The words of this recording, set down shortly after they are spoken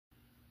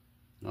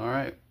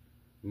Alright,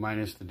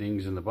 minus the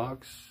dings in the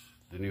box,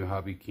 the new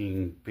Hobby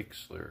King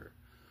Bixler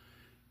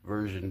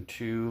version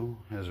 2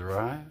 has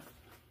arrived.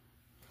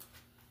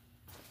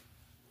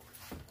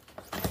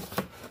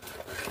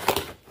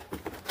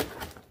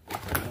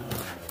 Alright,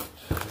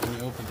 when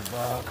you open the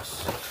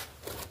box,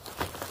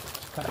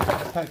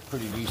 it's packed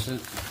pretty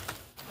decent.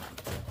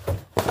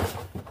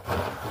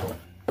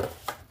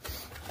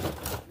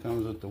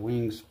 Comes with the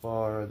wing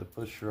spar, the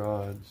push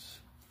rods.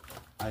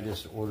 I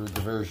just ordered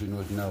the version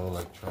with no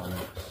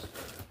electronics.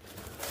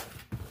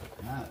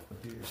 That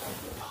appears to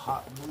be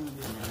hot glued in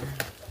there.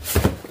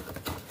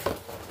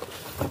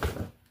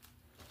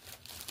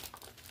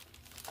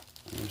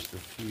 There's the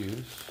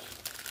fuse.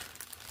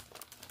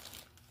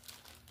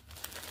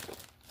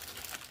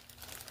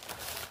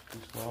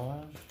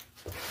 Fuselage.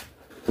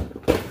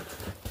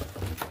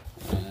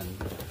 And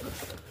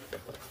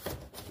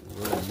a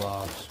little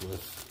box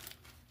with,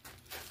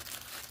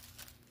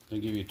 they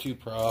give you 2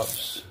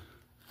 props.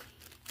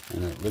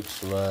 And it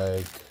looks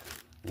like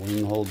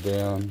wing hold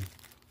down,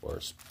 or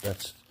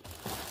that's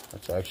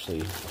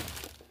actually,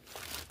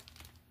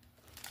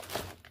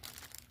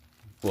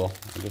 well,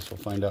 I guess we'll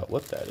find out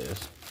what that is.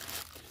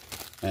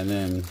 And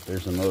then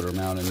there's a motor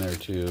mount in there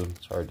too.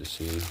 It's hard to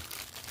see.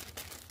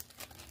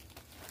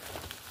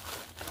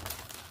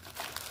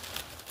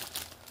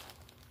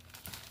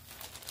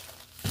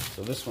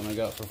 So this one I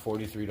got for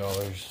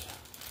 $43.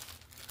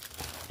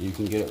 You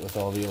can get it with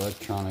all the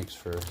electronics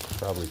for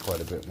probably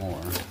quite a bit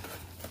more.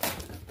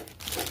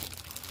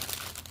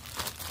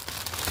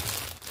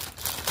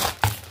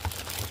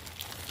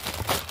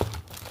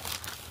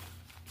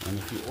 And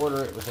if you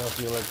order it without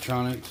the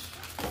electronics,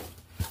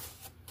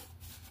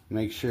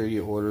 make sure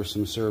you order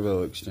some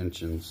servo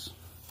extensions,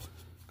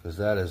 because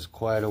that is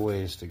quite a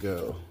ways to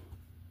go.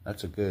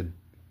 That's a good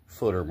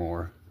foot or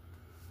more.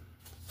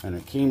 And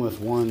it came with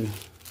one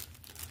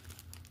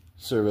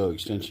servo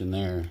extension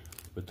there,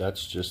 but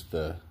that's just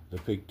the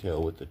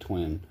pigtail with the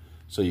twin.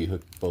 So you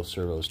hook both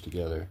servos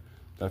together.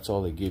 That's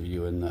all they give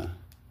you in the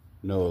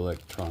no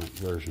electronic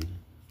version.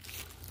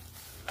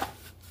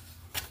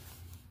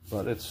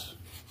 But it's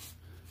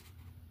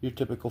your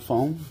typical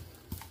foam.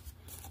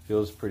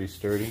 Feels pretty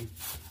sturdy.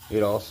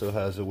 It also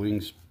has a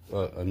wings,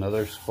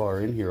 another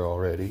spar in here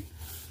already.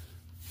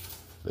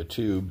 The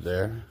tube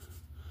there.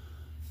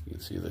 You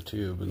can see the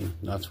tube, and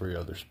that's where your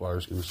other spar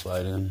is going to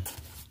slide in.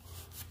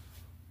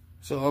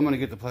 So I'm going to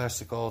get the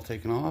plastic all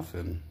taken off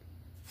and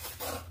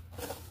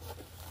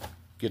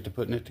get to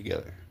putting it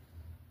together.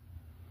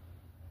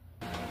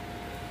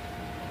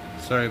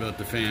 Sorry about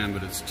the fan,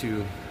 but it's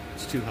too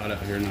hot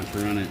out here not to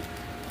run it.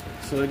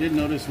 So I did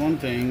notice one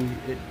thing,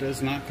 it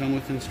does not come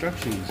with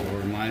instructions,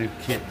 or my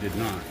kit did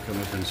not come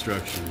with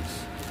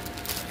instructions.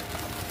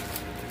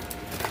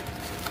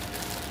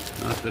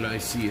 Not that I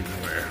see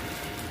anywhere.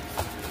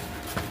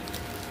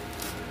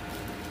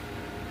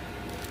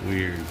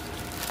 Weird.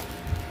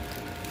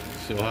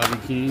 So Hobby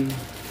King,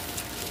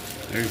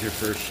 there's your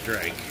first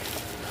strike.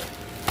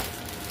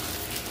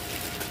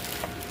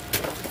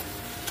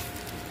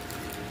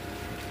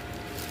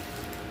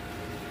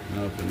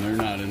 Nope, and they're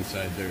not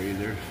inside there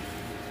either.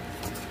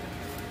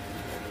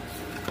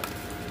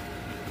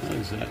 How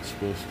is that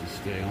supposed to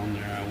stay on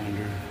there, I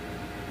wonder?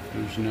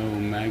 There's no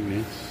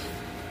magnets.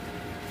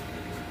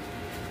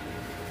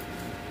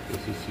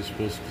 Guess it's just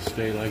supposed to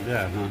stay like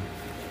that, huh?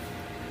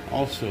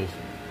 Also,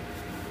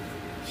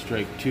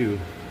 strike 2.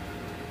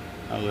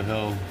 How the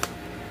hell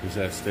does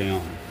that stay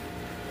on?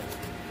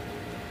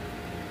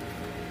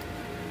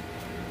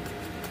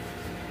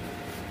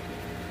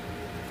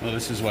 Well,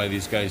 this is why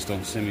these guys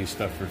don't send me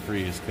stuff for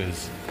free, is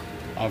because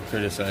I'll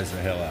criticize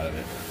the hell out of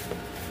it.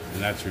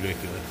 And that's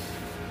ridiculous.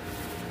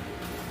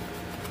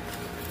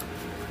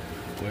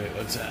 Wait,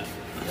 what's that?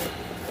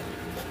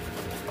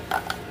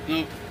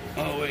 Nope.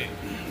 Oh, wait.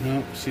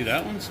 Nope. See,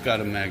 that one's got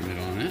a magnet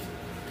on it.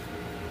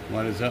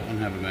 Why does that one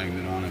have a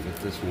magnet on it, but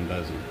this one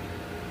doesn't?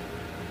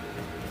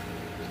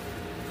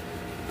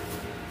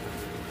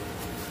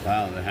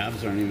 Wow, the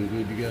halves aren't even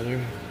glued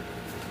together.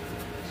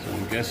 So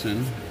I'm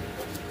guessing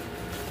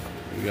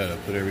we gotta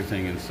put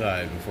everything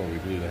inside before we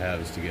glue the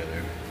halves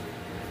together.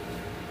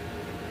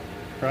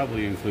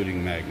 Probably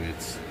including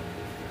magnets.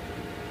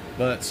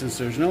 But since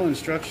there's no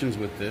instructions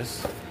with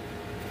this,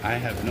 I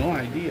have no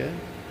idea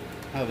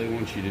how they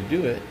want you to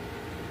do it.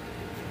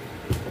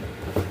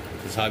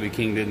 Because Hobby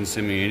King didn't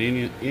send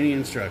me any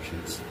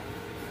instructions.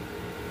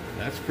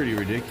 That's pretty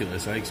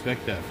ridiculous. I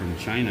expect that from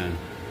China.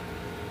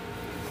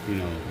 You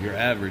know, your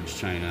average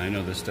China. I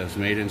know this stuff's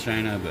made in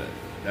China, but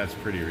that's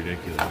pretty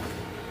ridiculous.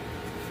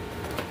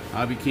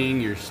 Hobby King,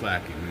 you're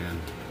slacking, man.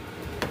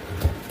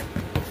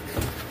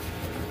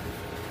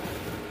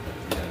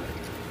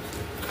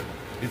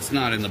 It's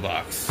not in the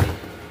box.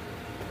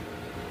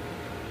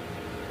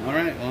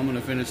 Alright, well, I'm going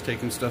to finish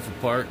taking stuff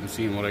apart and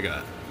seeing what I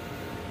got.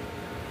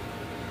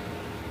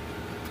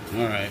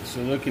 Alright,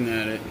 so looking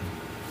at it,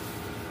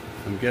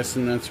 I'm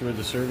guessing that's where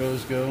the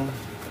servos go.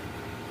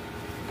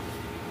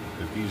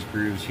 That these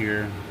grooves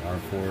here are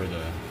for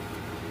the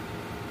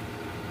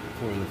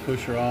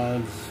push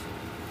rods.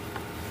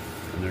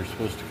 And they're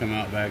supposed to come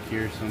out back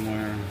here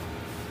somewhere.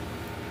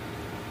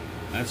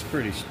 That's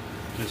pretty,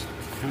 just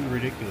kind of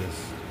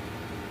ridiculous.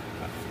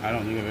 I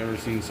don't think I've ever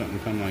seen something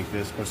come like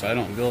this. Of course, I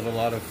don't build a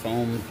lot of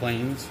foam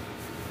planes.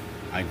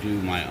 I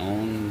do my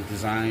own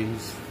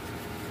designs.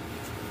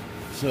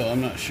 So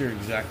I'm not sure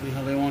exactly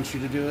how they want you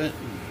to do it.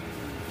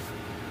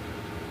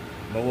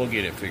 But we'll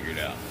get it figured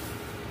out.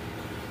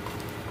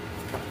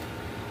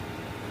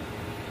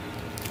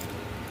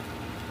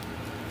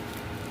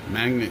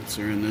 Magnets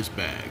are in this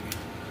bag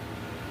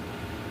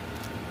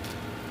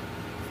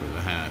for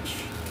the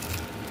hatch.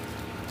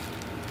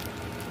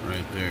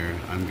 Right there.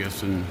 I'm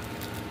guessing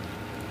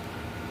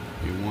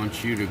they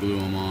want you to glue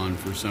them on.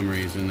 For some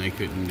reason they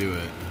couldn't do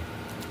it.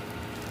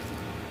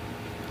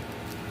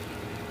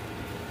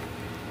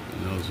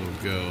 And those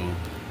will go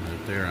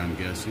right there, I'm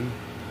guessing.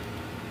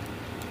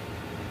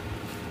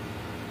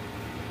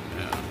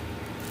 Yeah.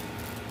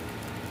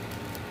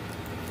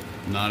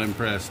 Not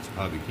impressed,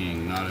 Hobby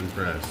King, not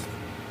impressed.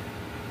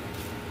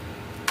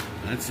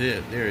 That's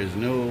it. There is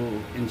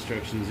no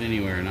instructions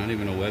anywhere, not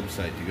even a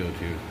website to go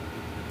to.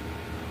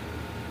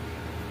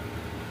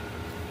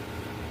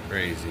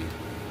 Crazy.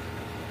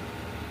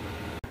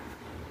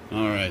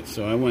 Alright,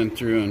 so I went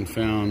through and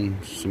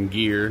found some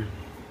gear.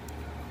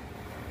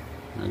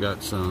 I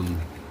got some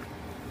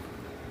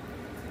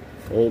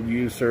old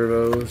U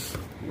servos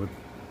with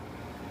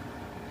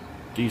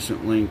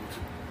decent length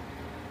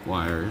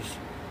wires.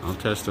 I'll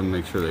test them,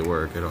 make sure they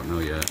work. I don't know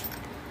yet.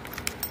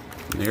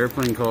 The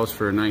airplane calls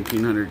for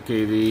 1900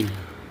 kV.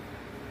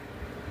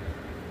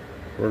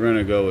 We're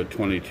gonna go with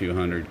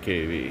 2200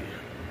 kV.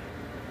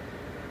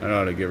 That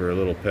ought to give her a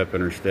little pep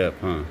in her step,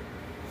 huh?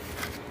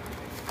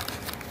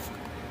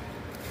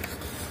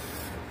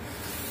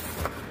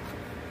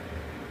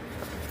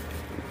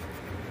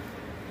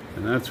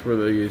 And that's where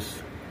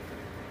these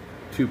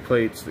two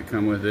plates that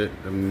come with it,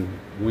 the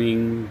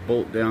wing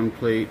bolt down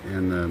plate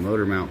and the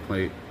motor mount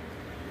plate,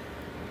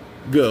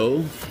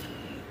 go.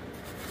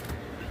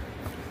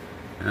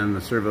 And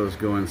the servos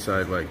go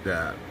inside like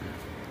that.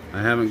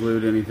 I haven't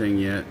glued anything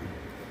yet.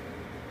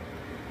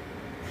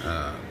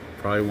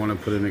 Probably want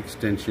to put an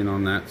extension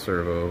on that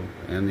servo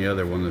and the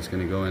other one that's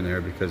going to go in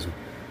there, because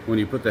when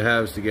you put the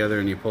halves together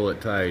and you pull it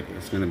tight,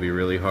 it's going to be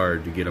really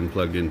hard to get them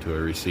plugged into a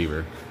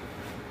receiver.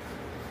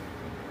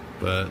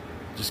 But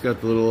just got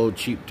the little old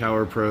cheap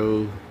Tower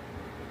Pro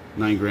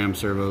 9-gram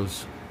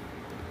servos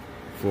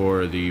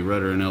for the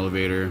rudder and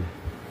elevator,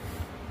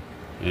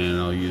 and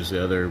I'll use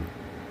the other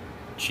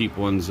cheap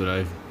ones that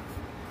I've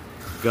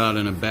got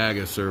in a bag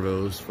of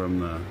servos from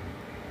the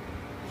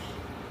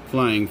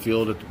flying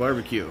field at the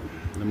barbecue.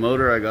 The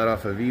motor I got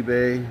off of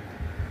eBay.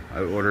 I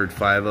ordered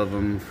 5 of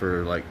them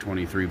for like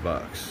 23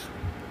 bucks.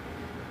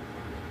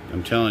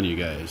 I'm telling you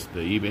guys,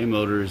 the eBay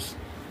motors,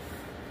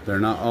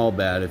 they're not all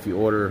bad. If you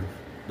order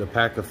the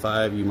pack of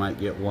 5, you might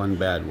get one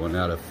bad one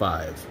out of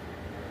 5.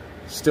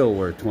 Still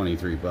worth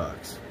 23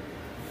 bucks.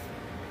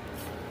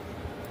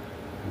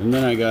 And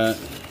then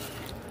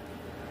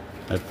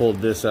I pulled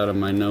this out of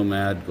my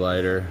Nomad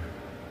glider.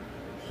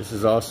 This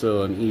is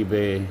also an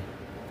eBay,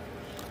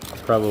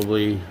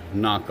 probably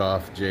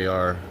knockoff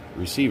JR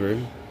receiver.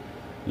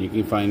 You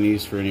can find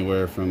these for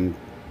anywhere from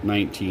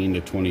 $19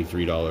 to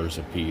 $23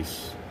 a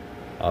piece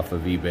off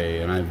of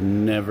eBay, and I've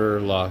never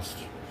lost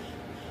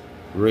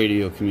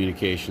radio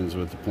communications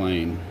with the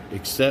plane,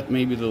 except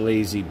maybe the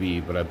Lazy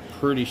Bee, but I'm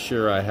pretty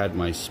sure I had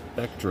my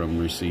Spectrum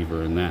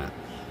receiver in that.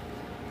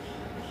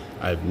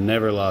 I've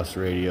never lost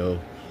radio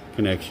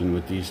connection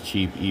with these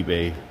cheap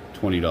eBay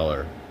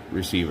 $20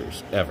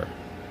 receivers, ever.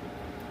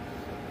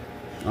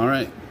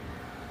 Alright,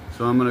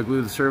 so I'm going to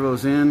glue the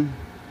servos in,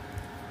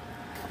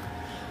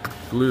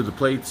 glue the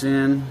plates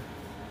in,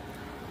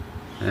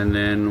 and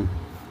then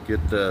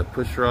get the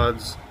push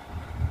rods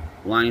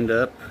lined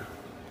up.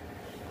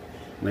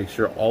 Make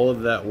sure all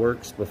of that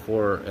works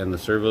before, and the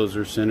servos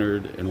are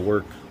centered and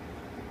work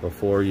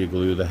before you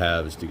glue the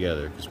halves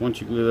together. Because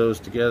once you glue those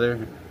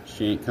together,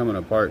 she ain't coming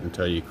apart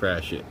until you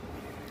crash it.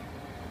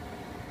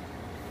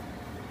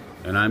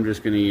 And I'm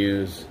just going to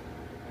use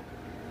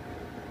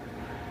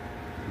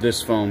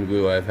this foam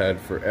glue I've had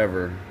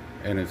forever,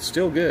 and it's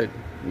still good.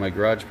 My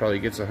garage probably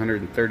gets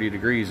 130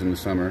 degrees in the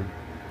summer.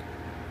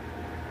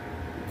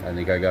 I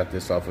think I got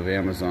this off of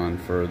Amazon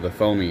for the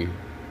foamy,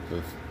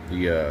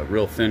 the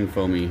real thin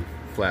foamy,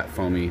 flat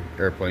foamy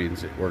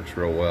airplanes. It works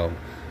real well.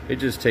 It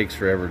just takes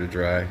forever to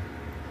dry.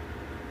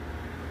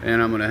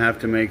 And I'm going to have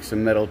to make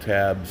some metal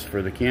tabs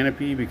for the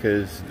canopy,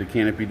 because the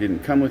canopy didn't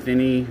come with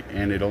any,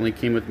 and it only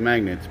came with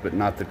magnets, but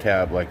not the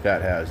tab like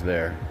that has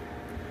there.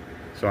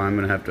 So I'm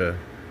going to have to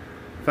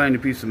find a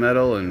piece of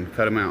metal and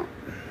cut them out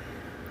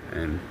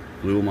and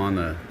glue them on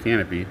the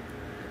canopy.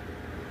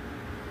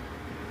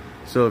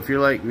 So if you're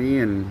like me,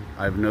 and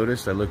I've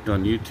noticed, I looked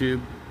on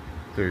YouTube,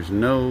 there's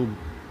no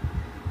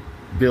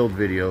build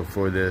video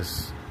for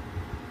this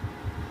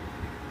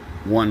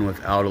one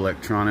without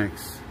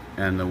electronics.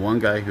 And the one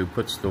guy who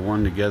puts the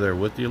one together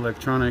with the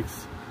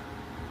electronics,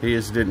 he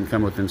just didn't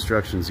come with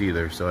instructions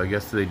either. So I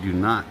guess they do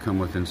not come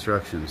with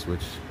instructions,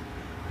 which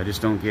I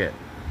just don't get.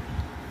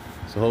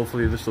 So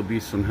hopefully this will be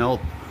some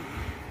help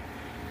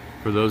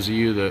for those of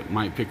you that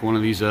might pick one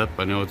of these up.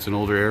 I know it's an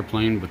older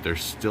airplane, but they're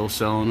still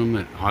selling them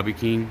at Hobby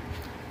King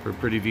for a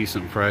pretty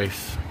decent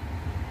price.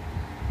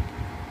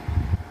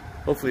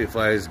 Hopefully it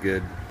flies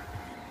good.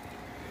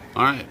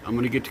 Alright, I'm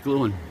gonna get to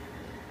gluing.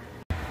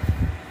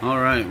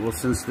 Alright, well,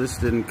 since this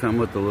didn't come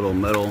with the little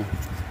metal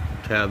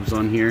tabs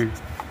on here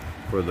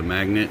for the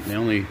magnet, they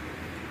only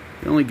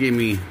gave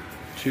me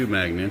 2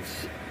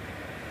 magnets.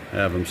 I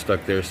have them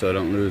stuck there so I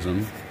don't lose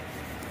them.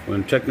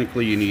 When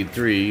technically you need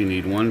 3. You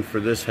need 1 for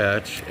this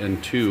hatch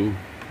and 2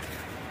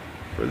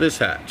 for this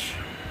hatch.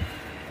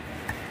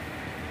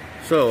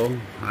 So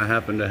I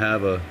happen to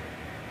have a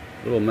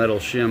little metal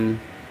shim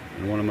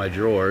in one of my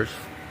drawers,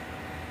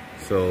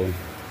 so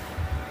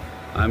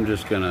I'm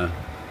just gonna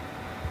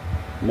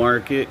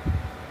mark it,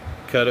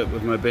 cut it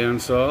with my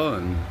bandsaw,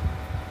 and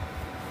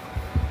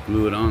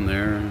glue it on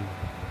there.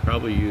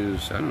 Probably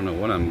use, I don't know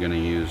what I'm gonna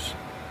use,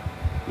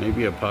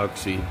 maybe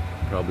epoxy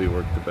probably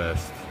work the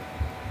best.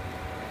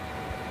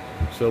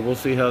 So we'll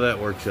see how that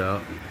works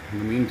out. In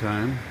the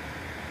meantime,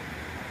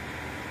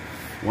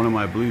 one of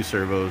my blue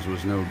servos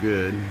was no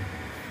good,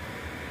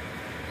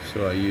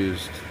 so I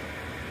used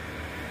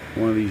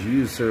one of these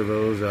used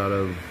servos out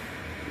of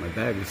my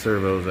bag of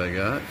servos I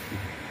got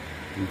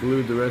and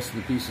glued the rest of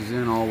the pieces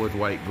in, all with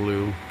white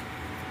glue,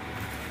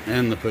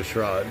 and the push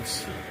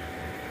rods.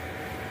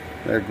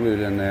 They're glued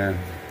in there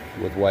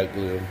with white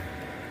glue,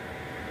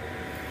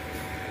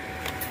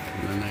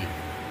 and then they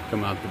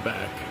come out the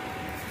back.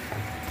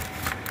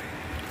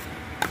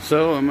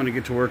 So I'm gonna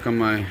get to work on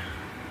my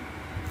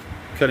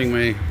cutting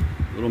my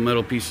little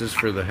metal pieces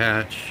for the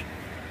hatch,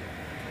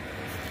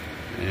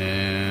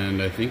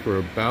 and I think we're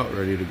about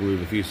ready to glue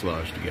the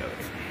fuselage together.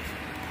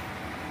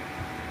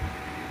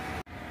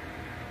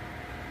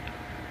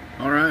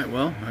 Alright,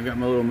 well, I got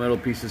my little metal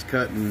pieces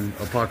cut and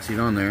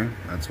epoxied on there.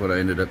 That's what I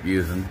ended up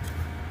using.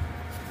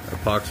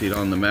 Epoxied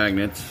on the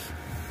magnets.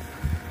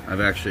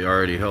 I've actually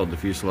already held the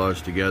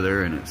fuselage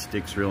together, and it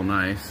sticks real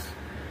nice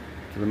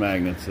to the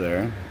magnets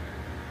there.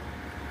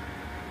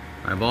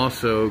 I've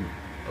also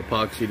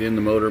epoxied in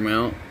the motor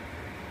mount.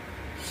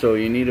 So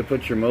you need to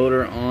put your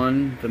motor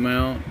on the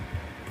mount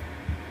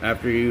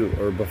after you,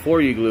 or before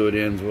you glue it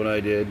in is what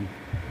I did.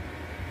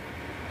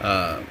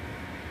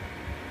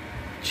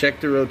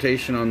 Check the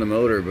rotation on the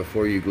motor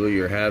before you glue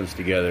your halves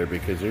together,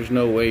 because there's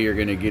no way you're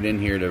going to get in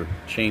here to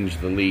change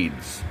the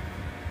leads.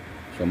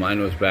 So mine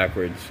was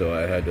backwards, so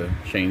I had to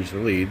change the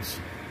leads.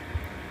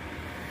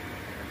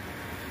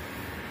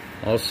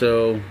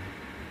 Also,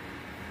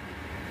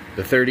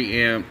 the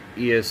 30 amp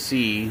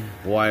ESC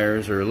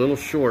wires are a little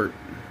short.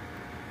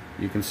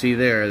 You can see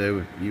there,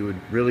 you would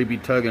really be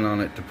tugging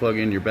on it to plug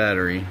in your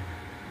battery.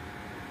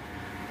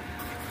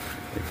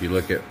 If you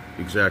look at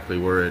exactly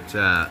where it's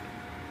at,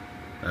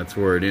 that's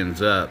where it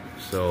ends up.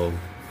 So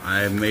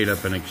I made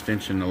up an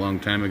extension a long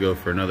time ago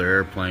for another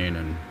airplane,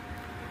 and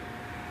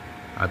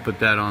I put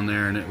that on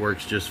there and it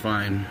works just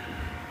fine.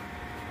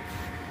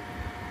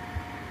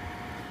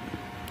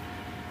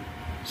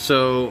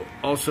 So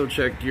also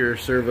check your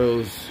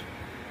servos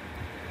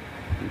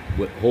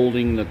with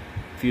holding the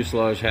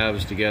fuselage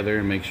halves together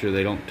and make sure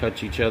they don't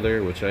touch each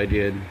other, which I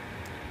did.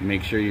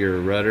 Make sure your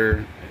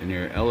rudder and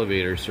your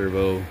elevator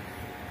servo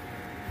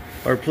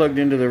are plugged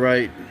into the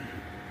right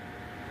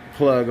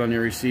plug on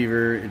your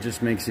receiver. It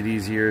just makes it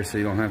easier so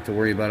you don't have to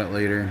worry about it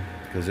later,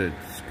 because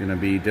it's going to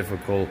be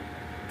difficult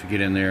to get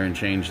in there and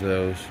change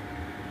those.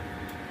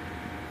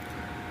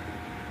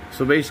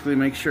 So basically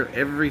make sure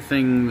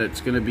everything that's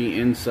going to be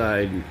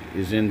inside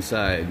is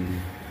inside.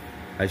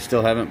 I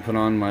still haven't put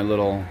on my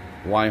little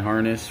Y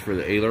harness for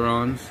the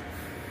ailerons,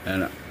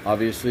 and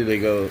obviously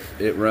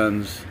it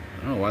runs,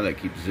 I don't know why that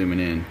keeps zooming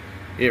in,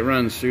 it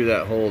runs through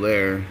that hole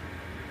there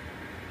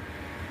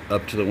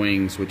up to the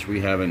wings, which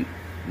we haven't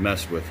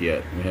messed with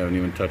yet. We haven't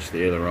even touched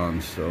the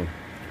ailerons. So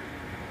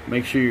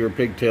make sure your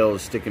pigtail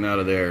is sticking out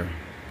of there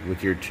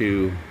with your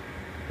 2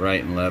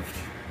 right and left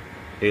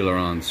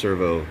aileron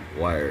servo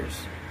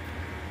wires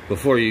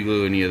before you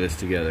glue any of this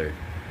together.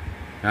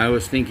 I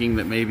was thinking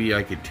that maybe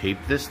I could tape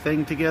this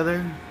thing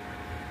together,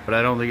 but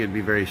I don't think it'd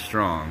be very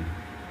strong.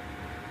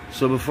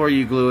 So before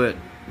you glue it,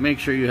 make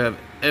sure you have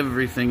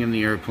everything in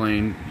the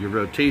airplane. Your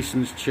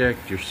rotation's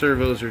checked, your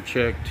servos are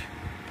checked,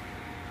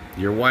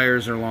 your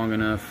wires are long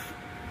enough.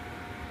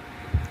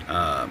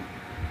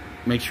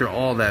 Make sure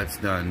all that's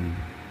done,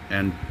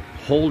 and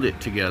hold it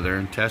together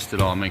and test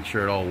it all. Make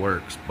sure it all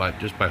works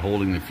just by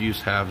holding the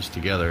fuse halves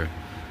together,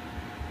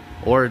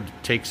 or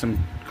take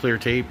some clear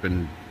tape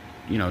and,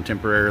 you know,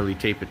 temporarily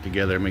tape it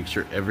together. Make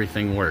sure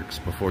everything works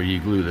before you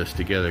glue this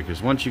together,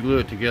 because once you glue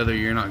it together,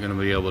 you're not going to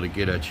be able to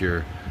get at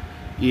your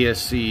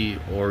ESC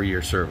or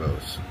your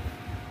servos.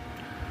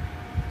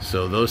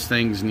 So those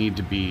things need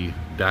to be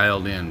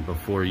dialed in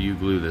before you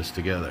glue this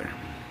together.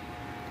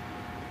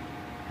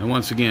 And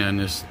once again,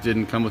 this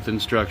didn't come with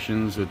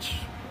instructions, which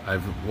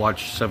I've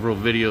watched several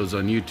videos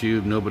on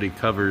YouTube. Nobody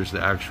covers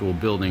the actual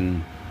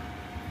building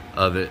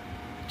of it,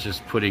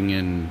 just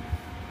putting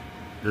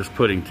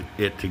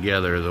it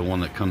together, the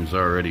one that comes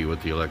already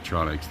with the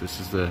electronics.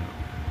 This is the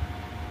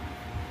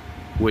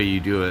way you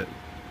do it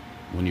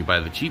when you buy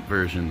the cheap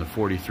version, the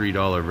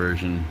 $43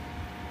 version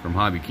from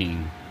Hobby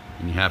King,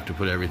 and you have to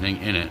put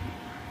everything in it.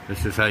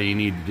 This is how you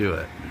need to do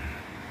it,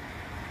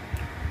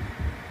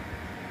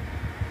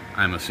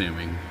 I'm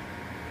assuming.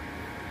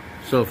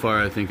 So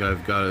far I think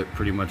I've got it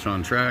pretty much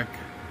on track.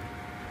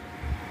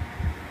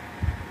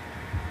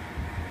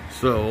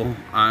 So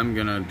I'm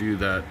gonna do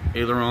that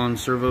aileron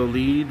servo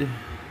lead,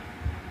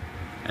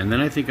 and then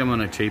I think I'm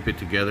gonna tape it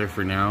together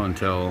for now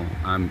until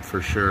I'm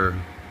for sure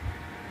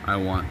I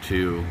want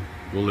to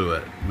glue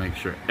it. Make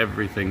sure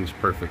everything's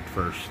perfect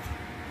first,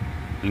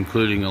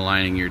 including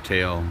aligning your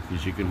tail,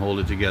 because you can hold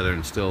it together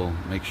and still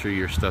make sure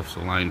your stuff's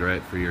aligned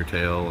right for your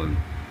tail and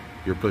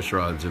your push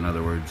rods, in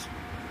other words.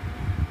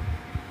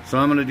 So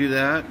I'm gonna do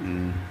that,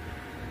 and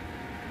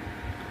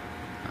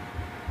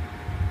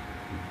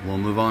we'll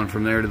move on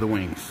from there to the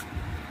wings.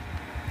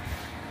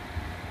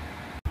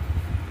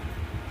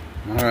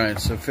 Alright,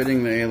 so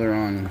fitting the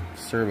aileron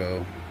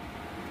servo,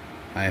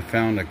 I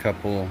found a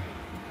couple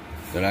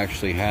that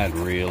actually had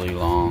really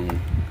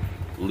long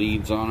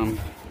leads on them,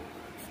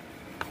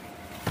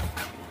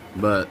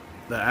 but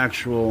the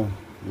actual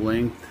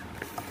length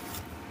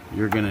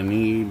you're gonna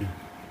need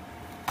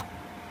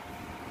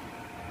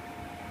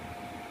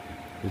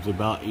is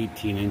about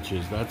 18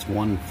 inches. That's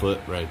 1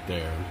 foot right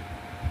there.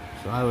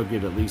 So I would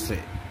get at least an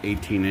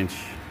 18-inch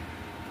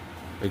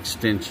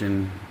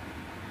extension.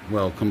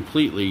 Well,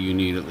 completely you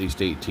need at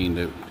least 18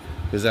 to,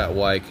 because that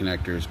Y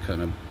connector is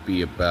gonna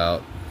be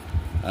about,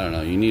 I don't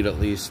know, you need at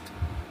least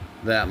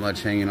that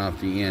much hanging off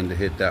the end to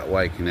hit that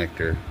Y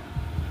connector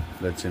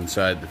that's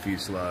inside the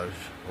fuselage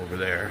over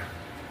there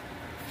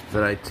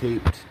that I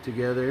taped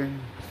together.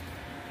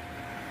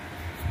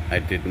 I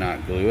did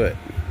not glue it.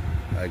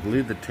 I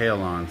glued the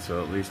tail on,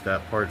 so at least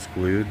that part's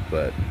glued,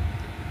 but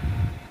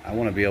I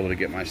want to be able to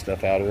get my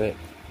stuff out of it,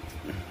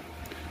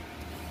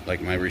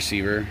 like my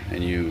receiver,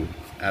 and you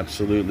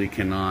absolutely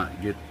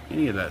cannot get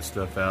any of that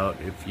stuff out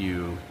if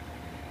you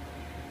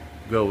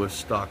go with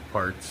stock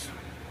parts.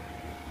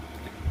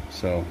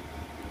 So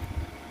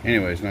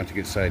anyways, not to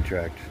get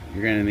sidetracked,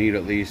 you're gonna need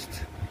at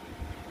least,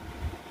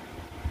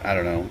 I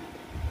don't know,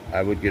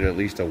 I would get at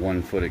least a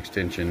 1 foot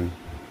extension.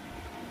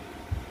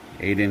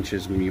 8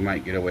 inches, you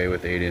might get away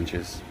with 8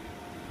 inches,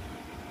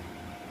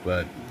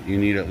 but you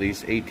need at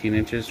least 18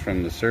 inches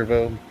from the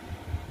servo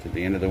to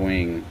the end of the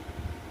wing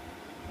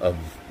of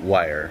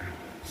wire.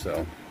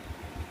 So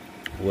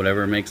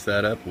whatever makes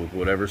that up with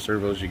whatever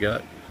servos you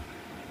got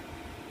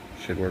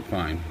should work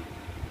fine.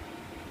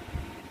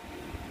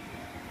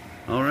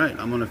 Alright,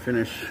 I'm gonna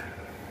finish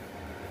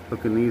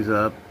hooking these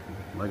up.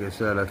 Like I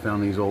said, I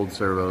found these old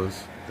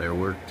servos. They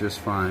worked just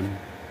fine.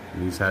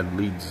 And these had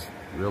leads,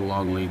 real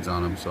long leads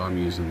on them, so I'm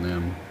using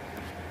them.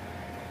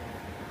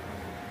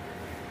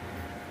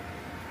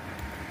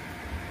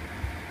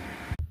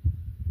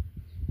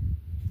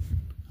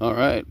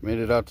 Alright, made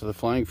it out to the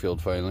flying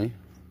field finally.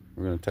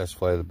 We're going to test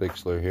fly the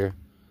Bixler here.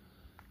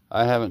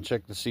 I haven't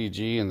checked the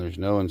CG, and there's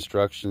no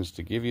instructions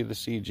to give you the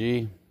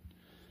CG.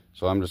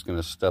 So I'm just going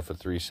to stuff a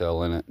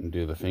 3-cell in it and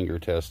do the finger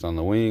test on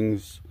the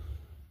wings.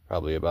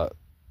 Probably about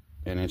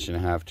 1.5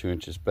 inches, 2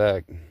 inches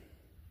back.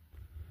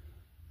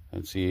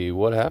 And see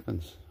what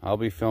happens. I'll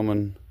be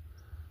filming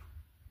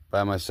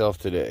by myself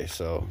today,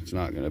 so it's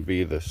not going to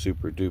be the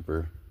super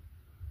duper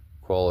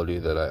quality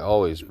that I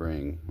always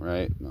bring,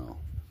 right? No.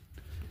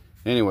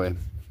 Anyway,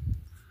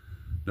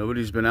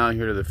 nobody's been out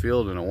here to the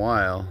field in a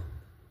while.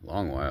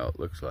 Long while, it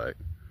looks like.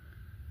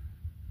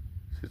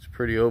 It's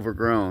pretty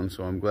overgrown,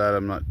 so I'm glad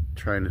I'm not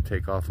trying to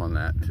take off on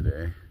that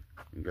today.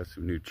 We got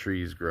some new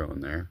trees growing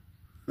there.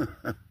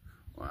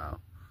 Wow.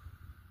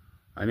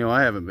 I know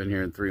I haven't been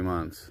here in 3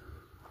 months.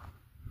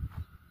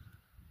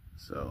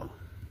 So,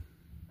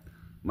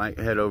 might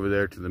head over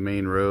there to the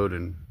main road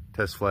and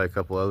test fly a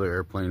couple other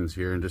airplanes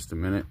here in just a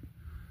minute.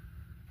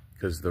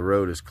 Because the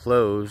road is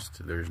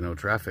closed, there's no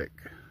traffic.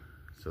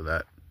 So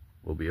that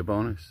will be a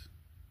bonus.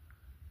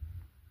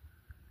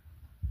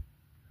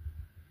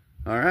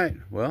 Alright,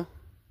 well,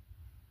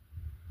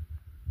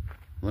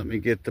 let me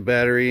get the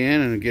battery in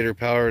and get her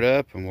powered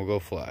up, and we'll go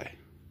fly.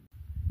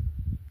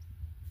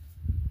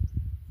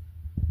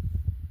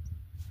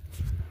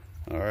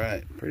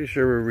 Alright, pretty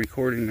sure we're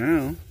recording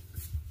now.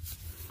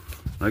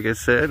 Like I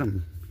said,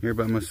 I'm here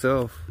by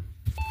myself.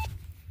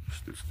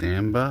 Just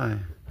stand by.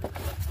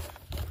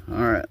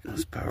 Alright,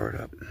 let's power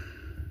it up.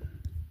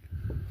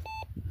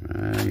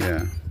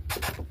 Yeah.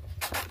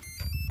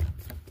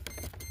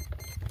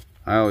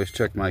 I always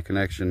check my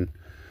connection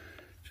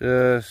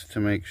just to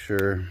make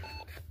sure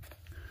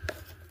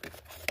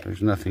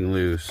there's nothing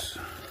loose.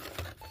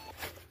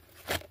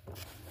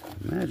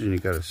 Imagine you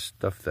gotta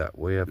stuff that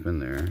way up in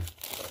there.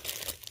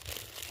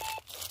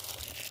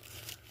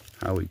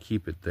 How we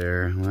keep it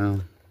there,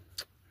 well,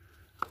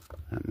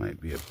 that might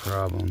be a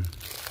problem.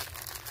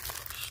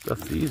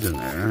 Stuff these in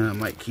there, that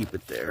might keep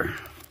it there.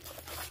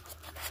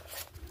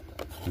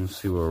 Let's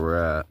see where we're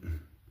at.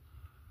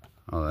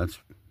 Oh, that's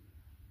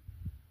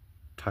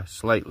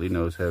slightly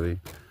nose heavy,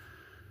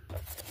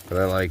 but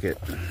I like it.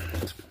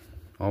 It's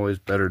always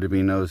better to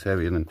be nose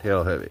heavy than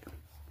tail heavy.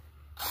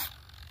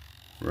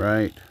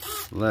 right,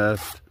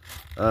 left,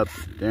 up,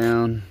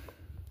 down,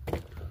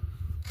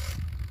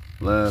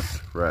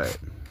 left, right.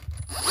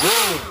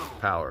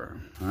 Power.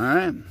 All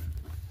right,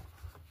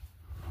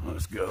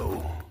 let's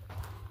go.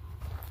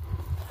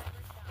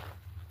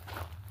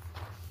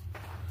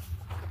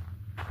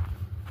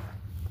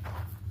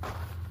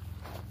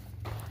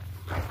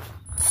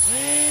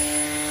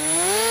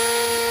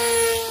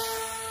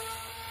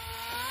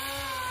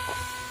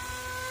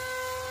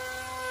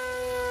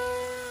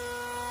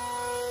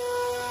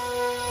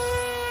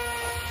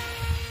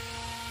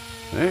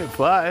 Hey, it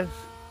flies.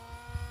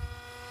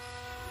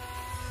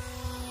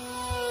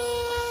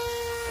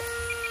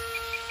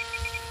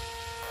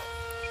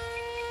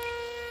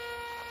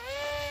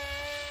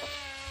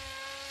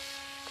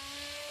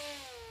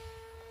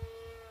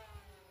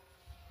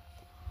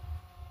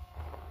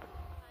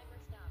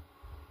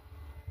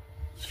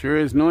 Sure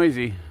is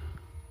noisy.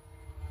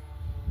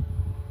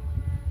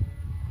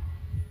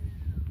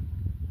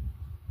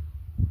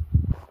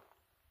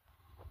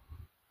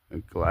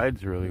 It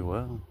glides really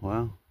well.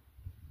 Wow.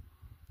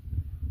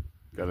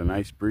 Got a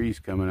nice breeze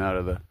coming out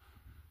of the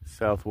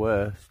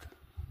southwest.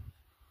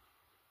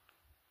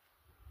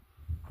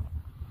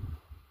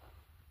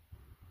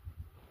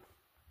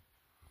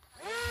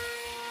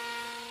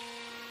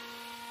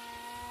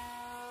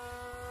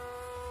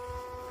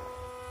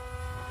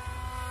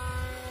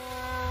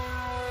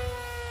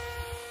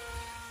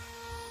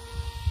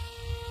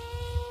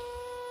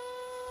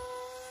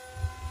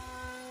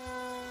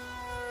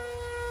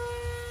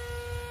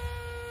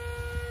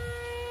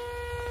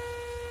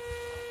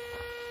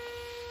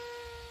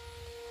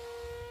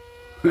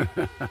 It's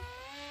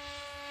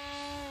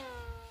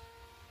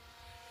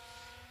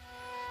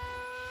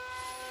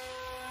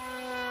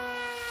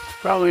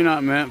probably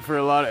not meant for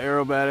a lot of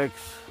aerobatics,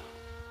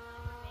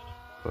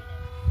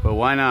 but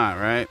why not,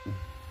 right?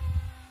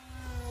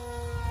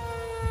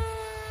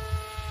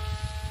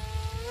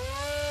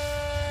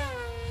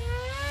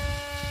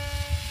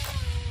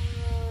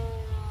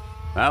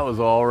 That was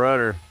all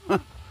rudder.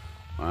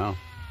 Wow.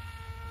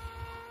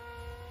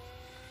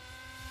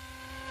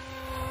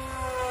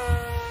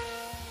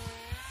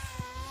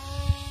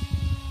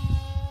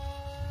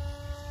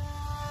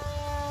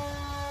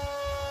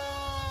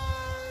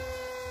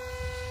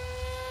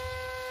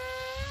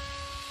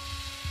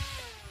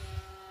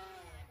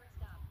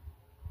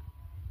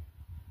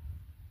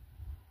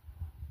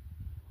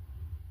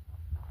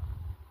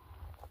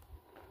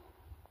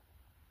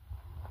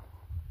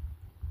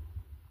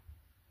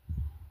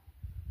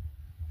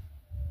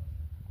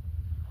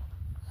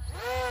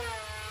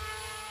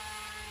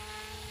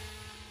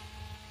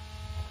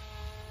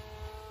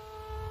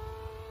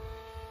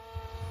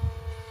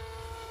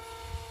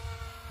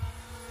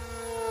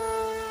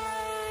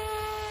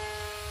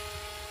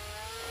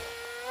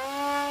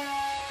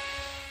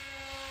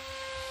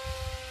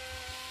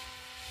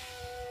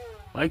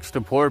 Likes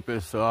to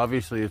porpoise, so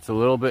obviously it's a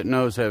little bit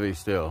nose heavy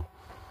still.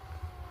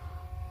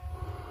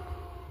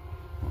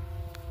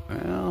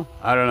 Well,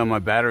 I don't know, my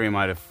battery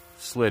might have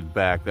slid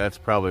back. That's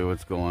probably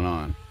what's going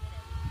on.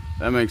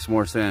 That makes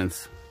more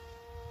sense.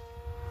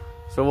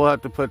 So we'll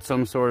have to put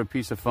some sort of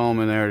piece of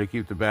foam in there to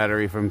keep the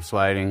battery from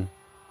sliding.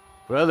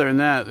 But other than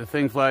that, the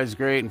thing flies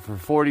great, and for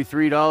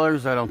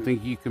 $43, I don't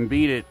think you can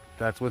beat it.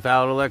 That's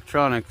without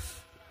electronics.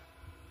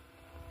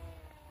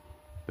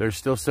 They're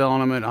still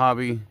selling them at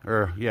Hobby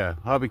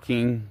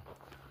King.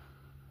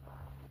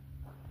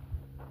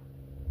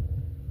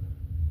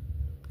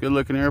 Good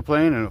looking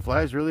airplane, and it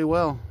flies really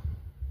well.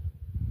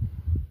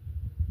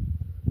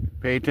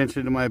 Pay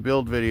attention to my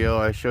build video.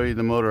 I show you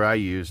the motor I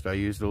used. I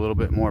used a little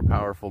bit more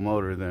powerful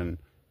motor than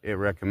it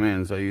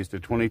recommends. I used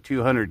a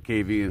 2200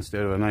 kV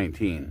instead of a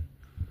 19.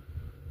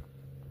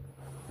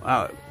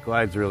 Wow, it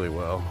glides really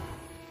well.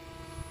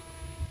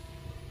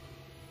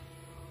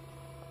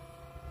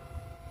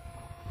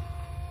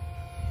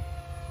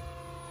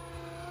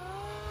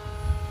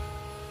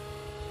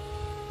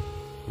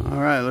 All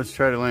right, let's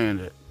try to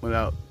land it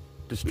without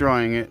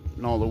destroying it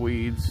and all the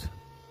weeds.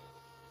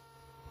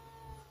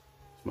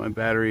 My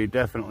battery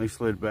definitely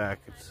slid back.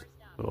 It's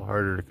a little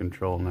harder to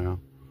control now.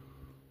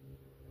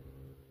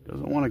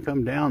 Doesn't want to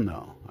come down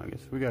though. I guess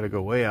we got to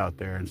go way out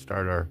there and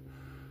start our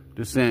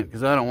descent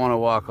because I don't want to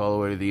walk all the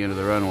way to the end of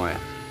the runway.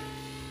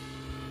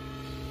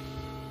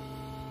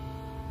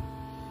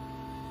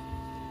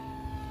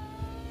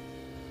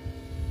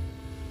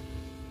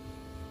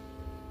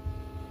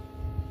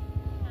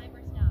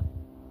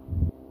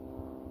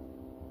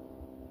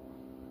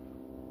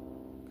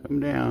 Come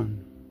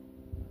down.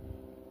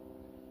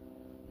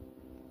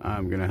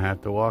 I'm gonna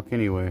have to walk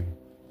anyway.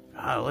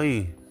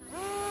 Golly.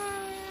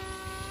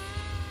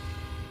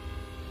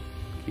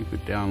 Keep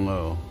it down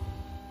low.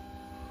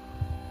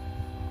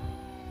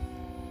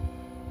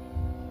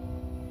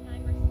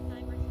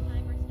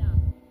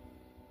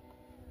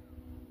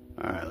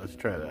 Alright, let's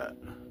try that.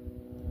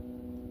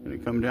 Can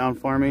it come down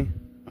for me?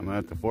 I'm gonna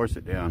have to force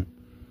it down.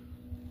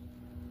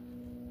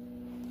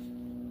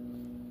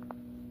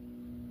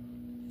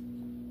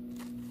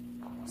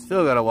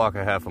 Still gotta walk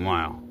a half a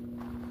mile.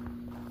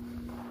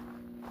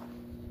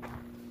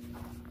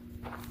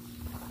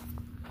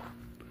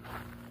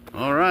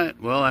 All right,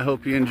 well, I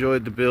hope you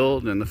enjoyed the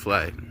build and the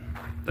flight.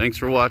 Thanks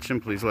for watching.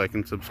 Please like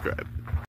and subscribe.